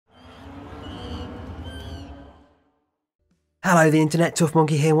Hello, the Internet Tough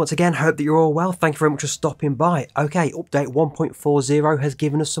Monkey here once again. Hope that you're all well. Thank you very much for stopping by. Okay, update 1.40 has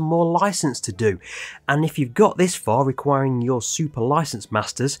given us some more license to do. And if you've got this far requiring your super license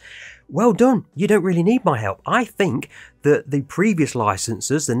masters, well done. You don't really need my help. I think that the previous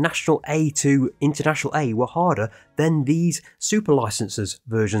licenses, the National A to International A, were harder than these super licenses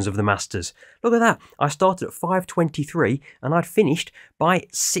versions of the masters. Look at that. I started at 523 and I'd finished by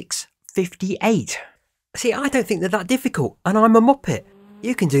 658. See, I don't think they're that difficult, and I'm a muppet.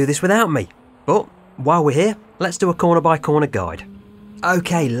 You can do this without me. But while we're here, let's do a corner by corner guide.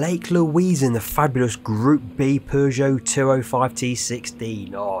 Okay, Lake Louise in the fabulous Group B Peugeot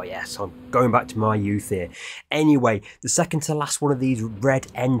 205T16. Oh yes, I'm going back to my youth here. Anyway, the second to last one of these red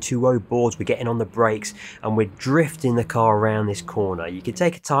N20 boards, we're getting on the brakes and we're drifting the car around this corner. You can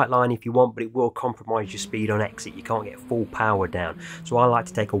take a tight line if you want, but it will compromise your speed on exit. You can't get full power down. So I like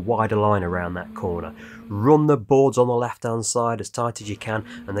to take a wider line around that corner. Run the boards on the left hand side as tight as you can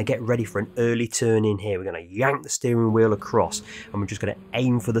and then get ready for an early turn in here. We're going to yank the steering wheel across and we're just going to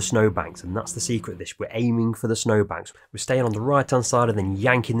aim for the snowbanks, and that's the secret of this. We're aiming for the snowbanks. We're staying on the right hand side and then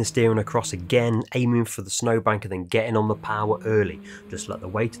yanking the steering across again, aiming for the snowbank and then getting on the power early. Just let the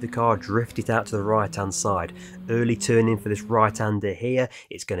weight of the car drift it out to the right hand side. Early turn in for this right hander here.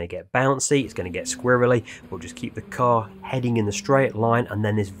 It's going to get bouncy, it's going to get squirrely. We'll just keep the car heading in the straight line, and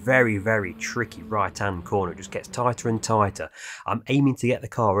then this very tricky right hand corner just gets tighter and tighter. I'm aiming to get the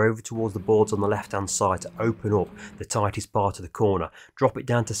car over towards the boards on the left hand side to open up the tightest part of the corner. Drop it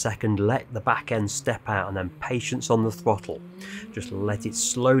down to second, let the back end step out, and then patience on the throttle. Just let it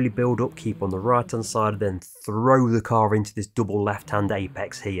slowly build up, keep on the right hand side, and then throw the car into this double left hand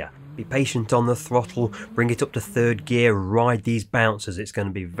apex here. Be patient on the throttle, bring it up to third gear, ride these bouncers. It's going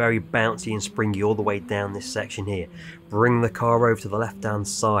to be very bouncy and springy all the way down this section here. Bring the car over to the left hand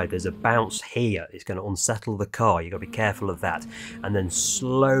side. There's a bounce here. It's going to unsettle the car. You've got to be careful of that. And then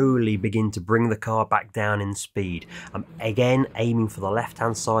slowly begin to bring the car back down in speed. I'm again aiming for the left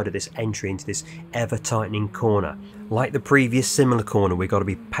hand side of this entry into this ever tightening corner. Like the previous similar corner, we've got to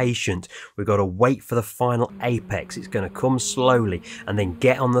be patient. We've got to wait for the final apex. It's going to come slowly and then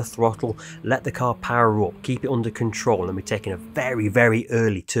get on the throttle, let the car power up, keep it under control, and we're taking a very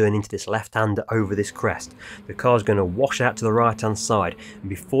early turn into this left-hander over this crest. The car's going to wash out to the right-hand side, and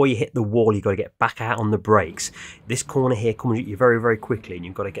before you hit the wall, you've got to get back out on the brakes. This corner here comes at you very quickly, and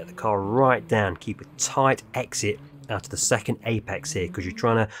you've got to get the car right down, keep a tight exit out of the second apex here, because you're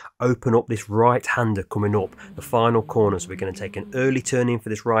trying to open up this right hander coming up the final corner. So we're going to take an early turn in for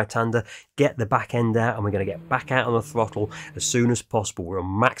this right hander, get the back end out, and we're going to get back out on the throttle as soon as possible. We're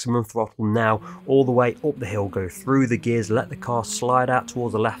on maximum throttle now, all the way up the hill, go through the gears, let the car slide out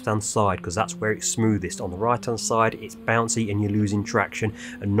towards the left hand side, because that's where it's smoothest. On the right hand side it's bouncy and you're losing traction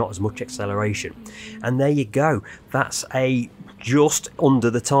and not as much acceleration. And there you go, that's a just under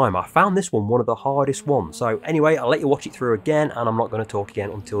the time. I found this one of the hardest ones. So anyway, I'll let you watch it through again, and I'm not going to talk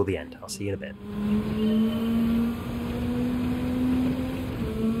again until the end. I'll see you in a bit.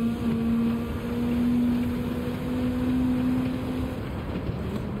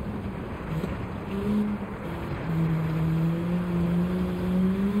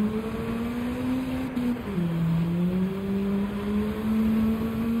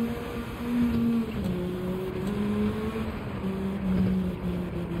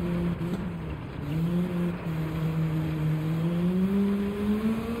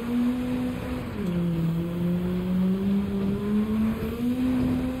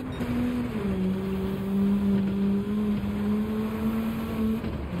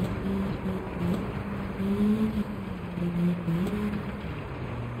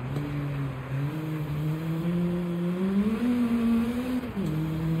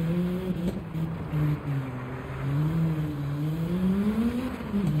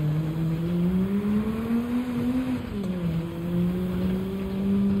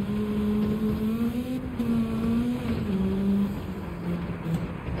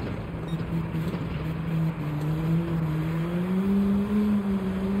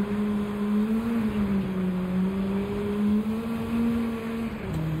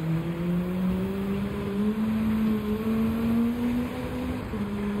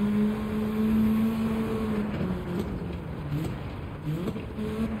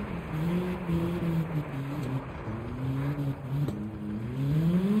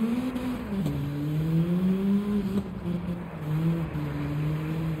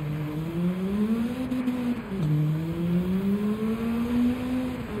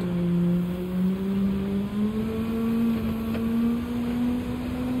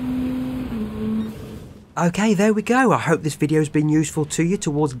 Okay, there we go. I hope this video has been useful to you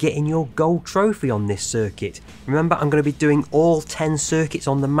towards getting your gold trophy on this circuit. Remember, I'm going to be doing all 10 circuits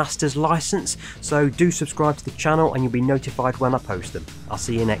on the Masters license, so do subscribe to the channel and you'll be notified when I post them. I'll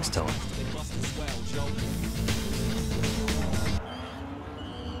see you next time.